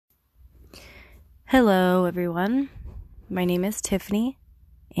Hello, everyone. My name is Tiffany,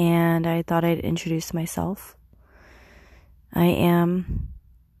 and I thought I'd introduce myself. I am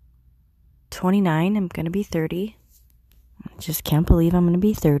 29. I'm going to be 30. I just can't believe I'm going to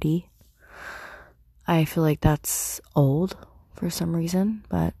be 30. I feel like that's old for some reason,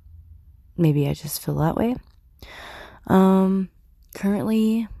 but maybe I just feel that way.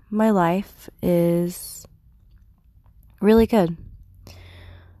 Currently, my life is really good.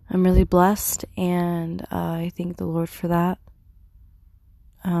 I'm really blessed, and I thank the Lord for that.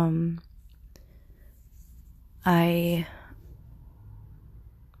 I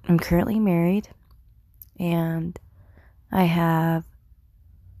am currently married, and I have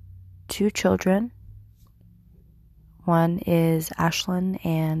 2 children. One is Ashlyn,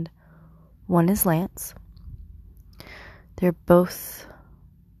 and one is Lance. They're both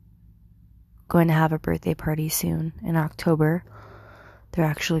going to have a birthday party soon in October. They're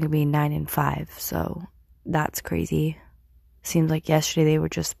actually going to be 9 and 5, so that's crazy. Seems like yesterday they were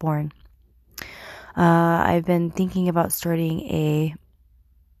just born. I've been thinking about starting a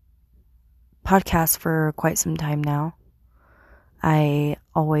podcast for quite some time now. I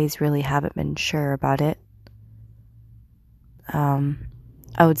always really haven't been sure about it. I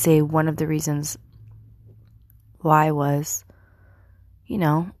would say one of the reasons why was,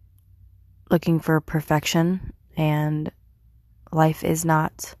 looking for perfection, and life is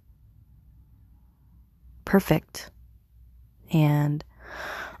not perfect. And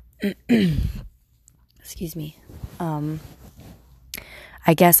excuse me. I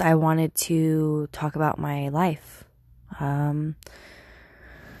guess I wanted to talk about my life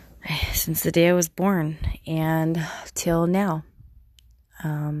since the day I was born and till now.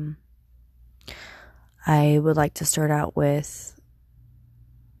 I would like to start out with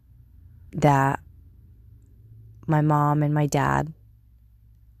that my mom and my dad,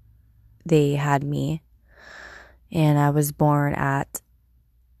 they had me, and I was born at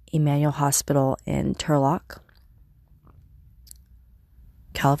Emmanuel Hospital in Turlock,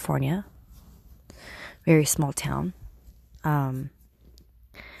 California. Very small town.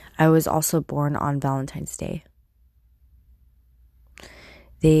 I was also born on Valentine's Day.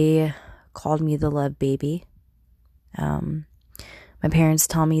 They called me the love baby. My parents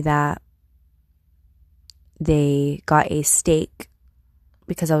tell me that they got a steak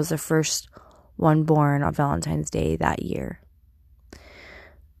because I was the first one born on Valentine's Day that year.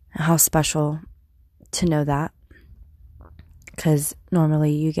 How special to know that, because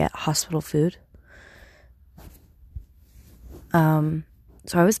normally you get hospital food. So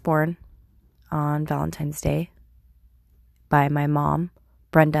I was born on Valentine's Day by my mom,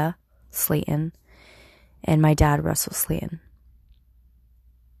 Brenda Slayton, and my dad, Russell Slayton.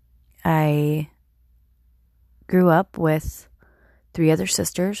 I grew up with 3 other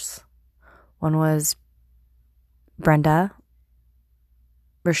sisters. One was Brenda,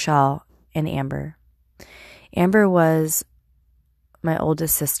 Rochelle, and Amber. Amber was my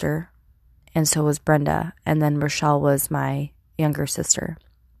oldest sister, and so was Brenda, and then Rochelle was my younger sister.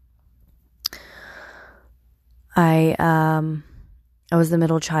 I was the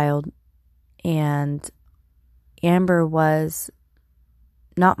middle child, and Amber was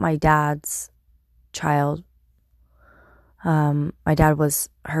not my dad's child. My dad was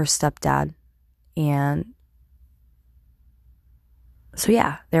her stepdad, and so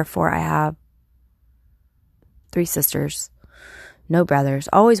yeah, therefore I have 3 sisters, no brothers.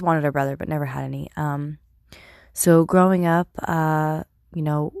 Always wanted a brother, but never had any. So growing up, my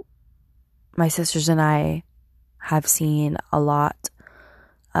sisters and I have seen a lot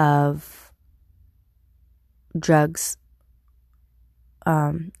of drugs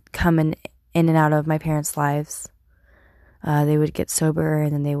coming in and out of my parents' lives. They would get sober,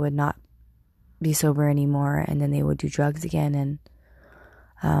 and then they would not be sober anymore, and then they would do drugs again.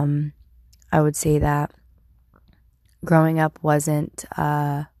 And I would say that growing up wasn't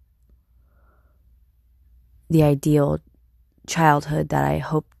the ideal childhood that I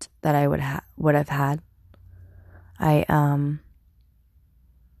hoped that I would have had. I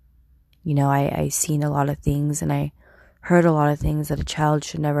seen a lot of things, and I heard a lot of things that a child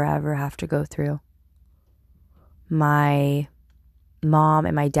should never ever have to go through. My mom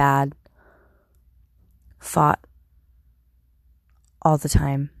and my dad fought all the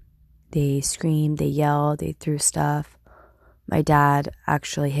time. They screamed, they yelled, they threw stuff. My dad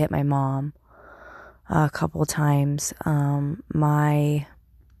actually hit my mom a couple times. My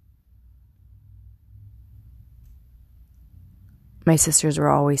sisters were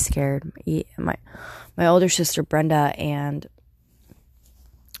always scared. My older sister Brenda and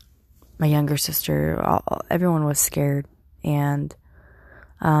my younger sister, everyone was scared. And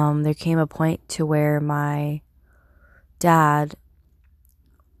There came a point to where my dad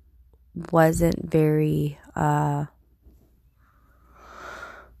wasn't very, I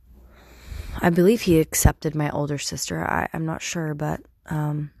believe he accepted my older sister. I'm not sure, but,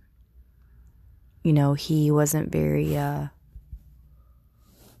 he wasn't very,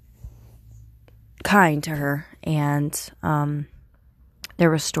 kind to her. And, there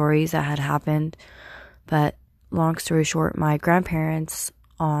were stories that had happened, but long story short, my grandparents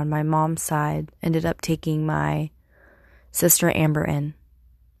on my mom's side ended up taking my sister Amber in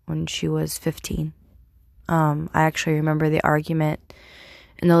when she was 15. I actually remember the argument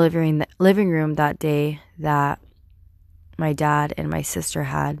in the living room that day that my dad and my sister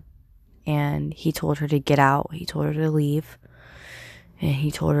had, and he told her to get out. He told her to leave, and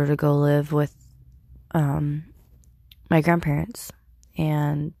he told her to go live with my grandparents.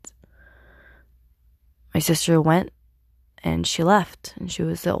 And my sister went, and she left, and she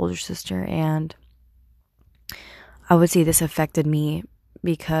was the older sister. And I would say this affected me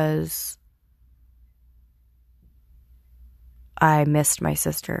because I missed my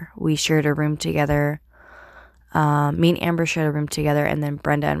sister. We shared a room together. Me and Amber shared a room together, and then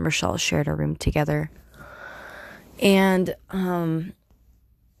Brenda and Rochelle shared a room together. And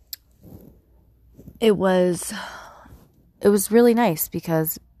it was really nice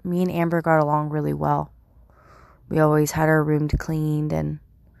because me and Amber got along really well. We always had our room cleaned, and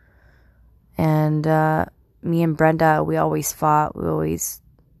me and Brenda, we always fought. We always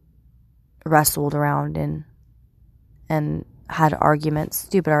wrestled around and had arguments,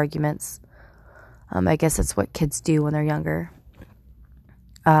 stupid arguments. I guess that's what kids do when they're younger.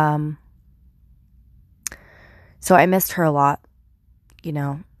 So I missed her a lot.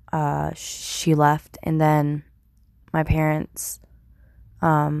 She left, and then my parents,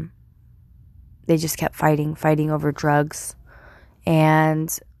 they just kept fighting over drugs.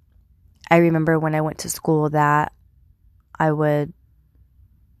 And I remember when I went to school that I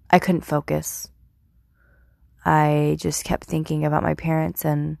couldn't focus. I just kept thinking about my parents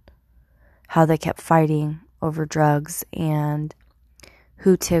and how they kept fighting over drugs and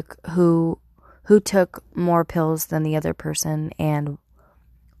who took more pills than the other person and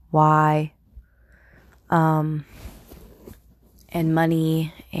why, and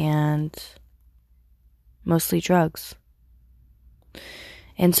money, and mostly drugs.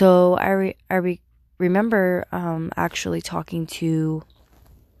 And so I remember actually talking to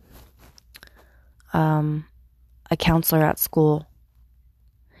a counselor at school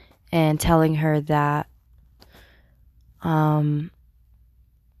and telling her that we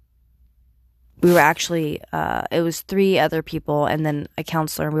were actually, it was 3 other people and then a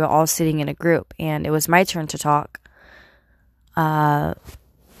counselor, and we were all sitting in a group, and it was my turn to talk. And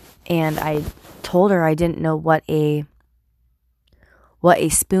I told her I didn't know what a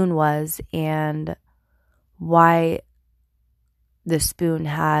spoon was and why the spoon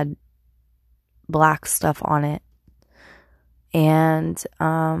had black stuff on it. And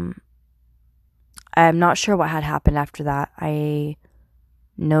I'm not sure what had happened after that. I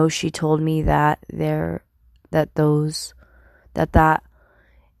know she told me that if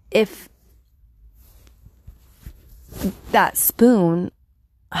that spoon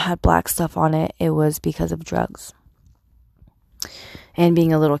had black stuff on it, it was because of drugs. And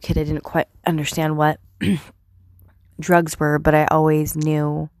being a little kid, I didn't quite understand what drugs were, but I always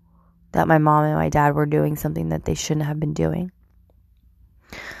knew that my mom and my dad were doing something that they shouldn't have been doing.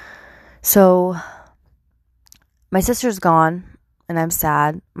 So my sister's gone, and I'm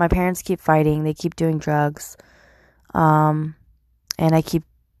sad. My parents keep fighting. They keep doing drugs. And I keep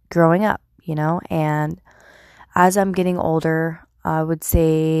growing up, and as I'm getting older, I would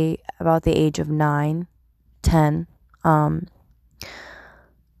say about the age of 9, 10,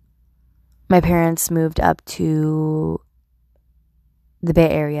 my parents moved up to the Bay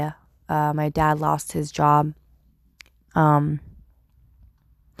Area. My dad lost his job in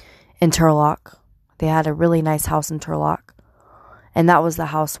Turlock. They had a really nice house in Turlock, and that was the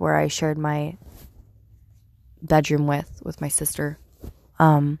house where I shared my bedroom with my sister.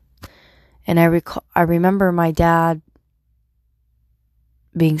 And I remember my dad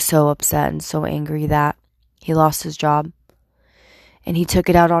being so upset and so angry that he lost his job, and he took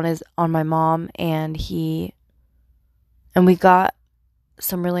it out on my mom, and we got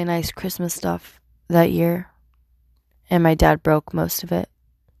some really nice Christmas stuff that year, and my dad broke most of it.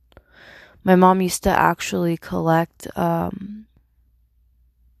 My mom used to actually collect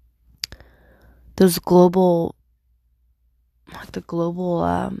those global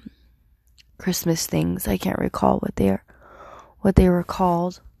Christmas things. I can't recall what they were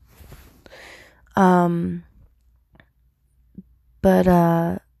called. But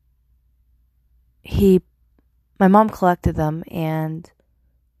my mom collected them, and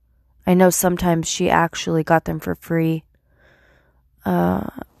I know sometimes she actually got them for free.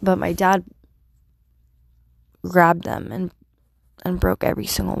 But my dad grabbed them and broke every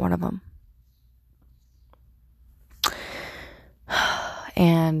single one of them.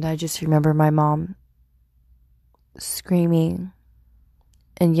 And I just remember my mom screaming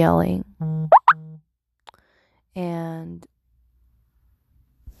and yelling and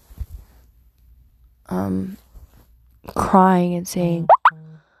crying and saying,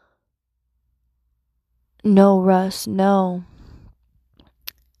 "No, Russ, no."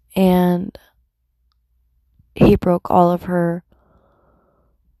 And he broke all of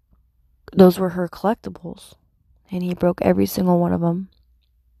those were her collectibles, and he broke every single one of them.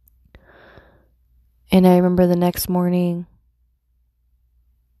 And I remember the next morning,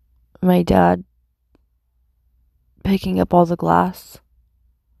 my dad picking up all the glass,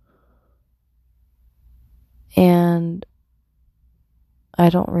 and I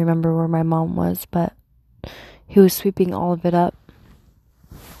don't remember where my mom was, but he was sweeping all of it up.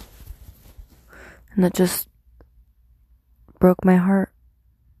 And it just broke my heart.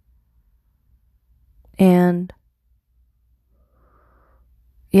 And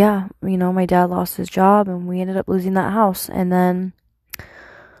yeah, my dad lost his job, and we ended up losing that house. And then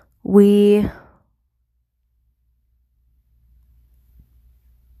we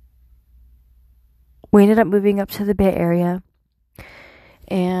ended up moving up to the Bay Area,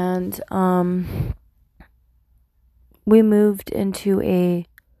 and we moved into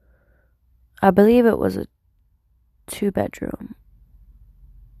I believe it was a 2-bedroom,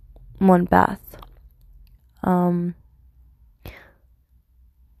 1 bath. I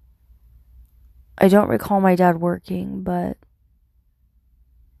don't recall my dad working, but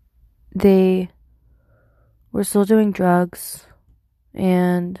they were still doing drugs,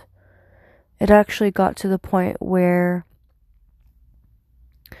 and it actually got to the point where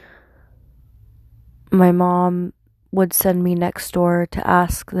my mom would send me next door to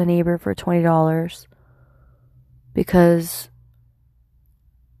ask the neighbor for $20 because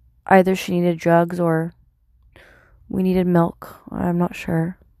either she needed drugs or we needed milk. I'm not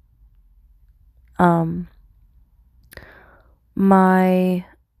sure. My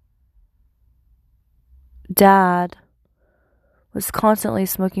dad was constantly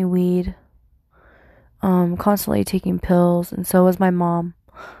smoking weed, constantly taking pills, and so was my mom.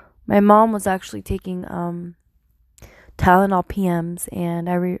 My mom was actually taking Tylenol PMs, and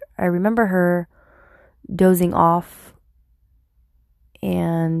I remember her dozing off,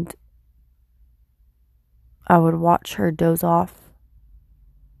 and I would watch her doze off.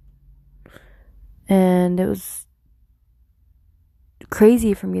 And it was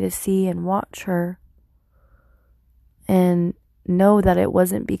crazy for me to see and watch her and know that it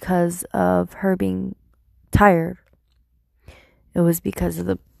wasn't because of her being tired. It was because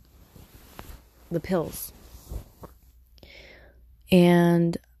of the pills.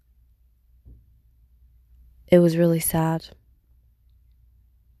 And it was really sad.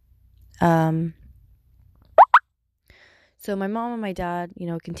 So my mom and my dad,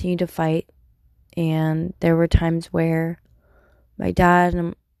 continued to fight. And there were times where my dad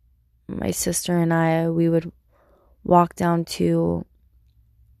and my sister and we would walk down to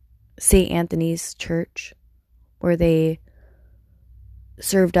St. Anthony's Church, where they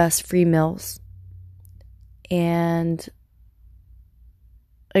served us free meals. And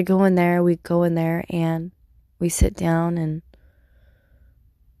we go in there, and we sit down, and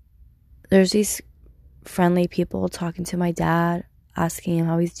there's these friendly people talking to my dad, asking him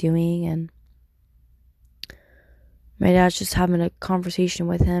how he's doing, and my dad's just having a conversation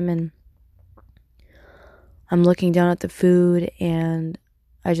with him, and I'm looking down at the food, and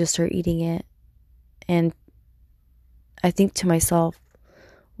I just start eating it, and I think to myself,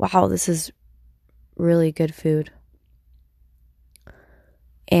 wow, this is really good food.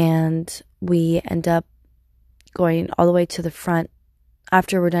 And we end up going all the way to the front.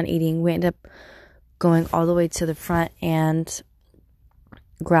 After we're done eating, we end up going all the way to the front and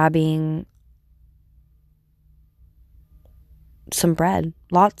grabbing some bread,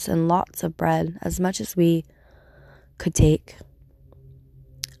 lots and lots of bread, as much as we could take.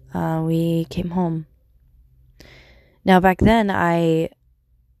 We came home. Now back then I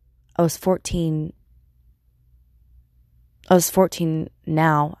was 14. I was 14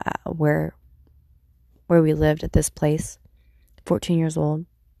 now, where we lived at this place, 14 years old.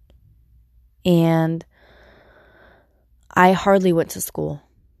 And I hardly went to school.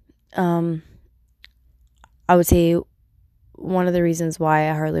 I would say one of the reasons why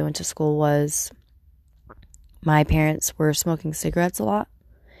I hardly went to school was my parents were smoking cigarettes a lot.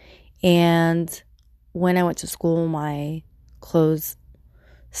 And when I went to school, my clothes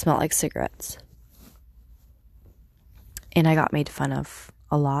smelled like cigarettes. And I got made fun of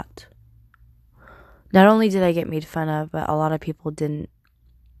a lot. Not only did I get made fun of, but a lot of people didn't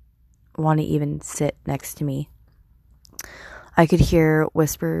want to even sit next to me. I could hear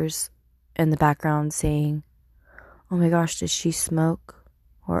whispers in the background saying, "Oh my gosh, does she smoke?"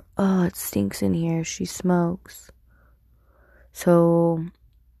 Or, "Oh, it stinks in here, she smokes." So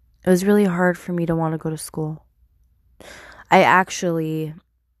it was really hard for me to want to go to school. I actually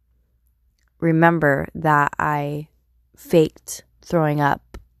remember that I faked throwing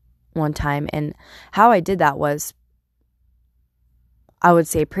up one time, and how I did that was, I would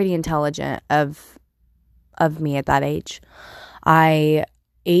say, pretty intelligent of me at that age. I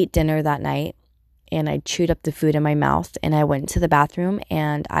ate dinner that night and I chewed up the food in my mouth, and I went into the bathroom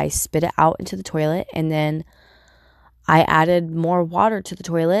and I spit it out into the toilet, and then I added more water to the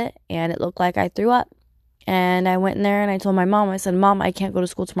toilet and it looked like I threw up. And I went in there and I told my mom, I said, "Mom, I can't go to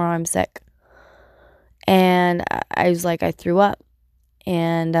school tomorrow, I'm sick." And I was like, I threw up.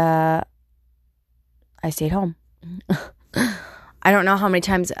 And I stayed home. I don't know how many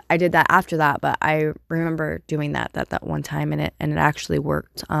times I did that after that, but I remember doing that one time, and it actually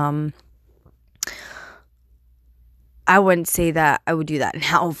worked. I wouldn't say that I would do that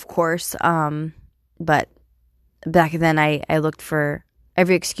now, of course. But back then I looked for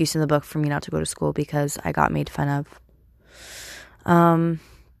every excuse in the book for me not to go to school because I got made fun of.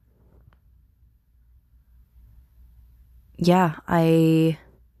 Yeah, I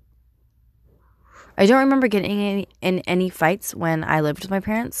don't remember getting in any fights when I lived with my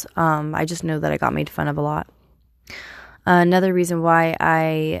parents. I just know that I got made fun of a lot. Another reason why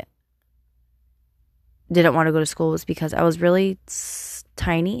I didn't want to go to school was because I was really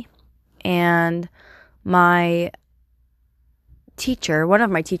tiny, and my teacher, one of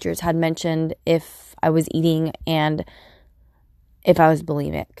my teachers, had mentioned if I was eating and if I was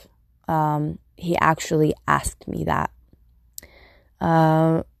bulimic. He actually asked me that.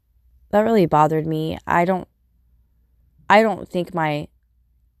 That really bothered me. I don't think my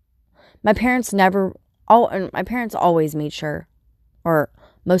parents my parents always made sure, or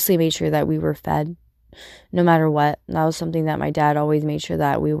mostly made sure, that we were fed no matter what. That was something that my dad always made sure,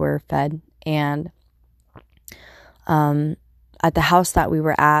 that we were fed. And at the house that we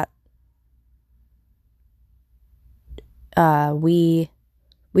were at, we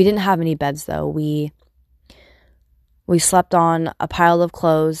didn't have any beds though. We slept on a pile of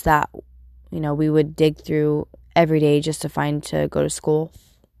clothes that, we would dig through every day just to find to go to school,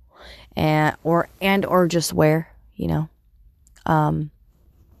 or just wear,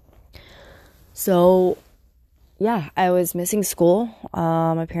 So yeah, I was missing school.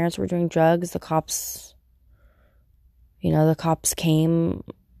 My parents were doing drugs. The cops came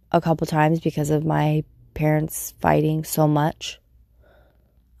a couple times because of my parents fighting so much.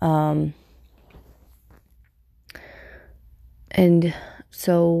 And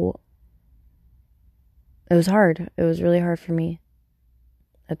so it was hard. It was really hard for me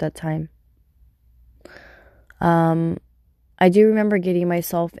at that time. I do remember getting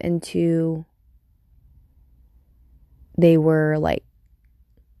myself into, they were like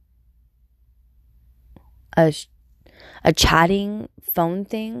a chatting phone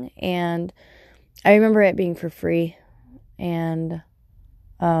thing, and I remember it being for free, and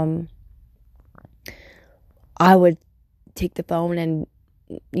I would take the phone and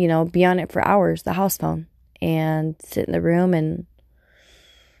be on it for hours, the house phone, and sit in the room and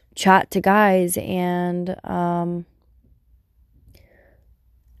chat to guys. And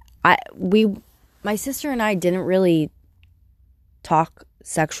my sister and I didn't really talk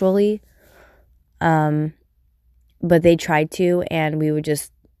sexually, but they tried to, and we would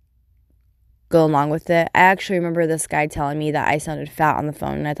just go along with it. I actually remember this guy telling me that I sounded fat on the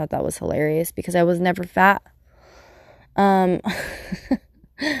phone, and I thought that was hilarious because I was never fat.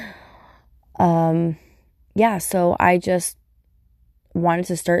 Yeah, so I just wanted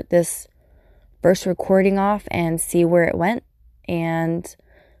to start this first recording off and see where it went, and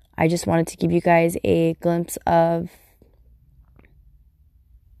I just wanted to give you guys a glimpse of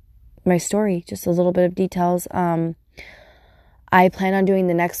my story, just a little bit of details. I plan on doing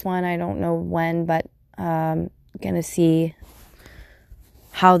the next one. I don't know when, but gonna see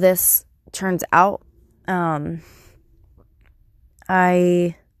how this turns out.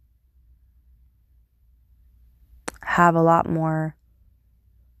 I have a lot more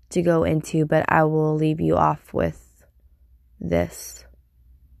to go into, but I will leave you off with this.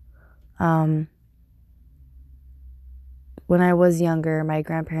 When I was younger, my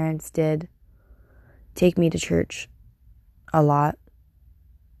grandparents did take me to church a lot.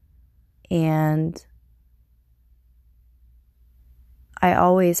 And I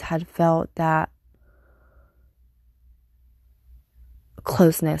always had felt that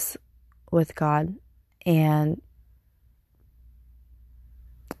closeness with God. And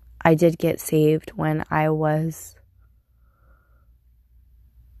I did get saved when I was,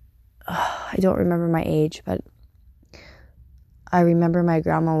 I don't remember my age, but I remember my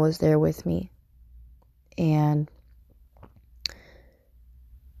grandma was there with me. And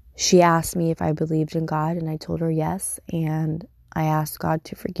she asked me if I believed in God, and I told her yes. And I asked God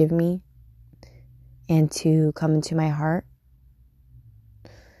to forgive me and to come into my heart.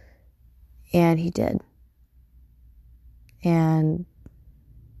 And He did. And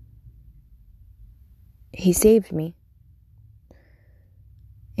He saved me.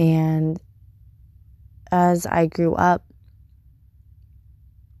 And as I grew up,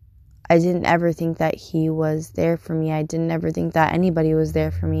 I didn't ever think that He was there for me. I didn't ever think that anybody was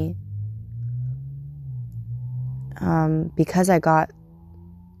there for me. Because I got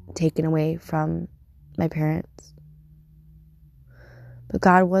taken away from my parents. But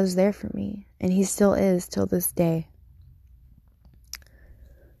God was there for me. And He still is till this day.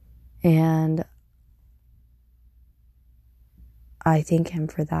 And I thank Him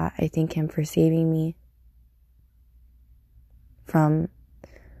for that. I thank Him for saving me from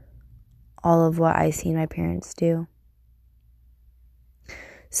all of what I seen my parents do.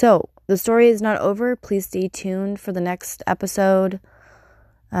 So, the story is not over. Please stay tuned for the next episode.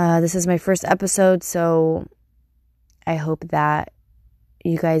 This is my first episode, so I hope that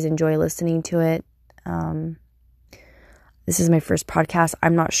you guys enjoy listening to it. This is my first podcast.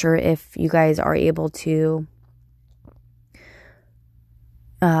 I'm not sure if you guys are able to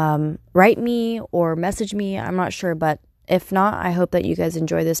write me or message me. I'm not sure, but if not, I hope that you guys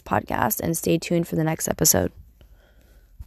enjoy this podcast and stay tuned for the next episode.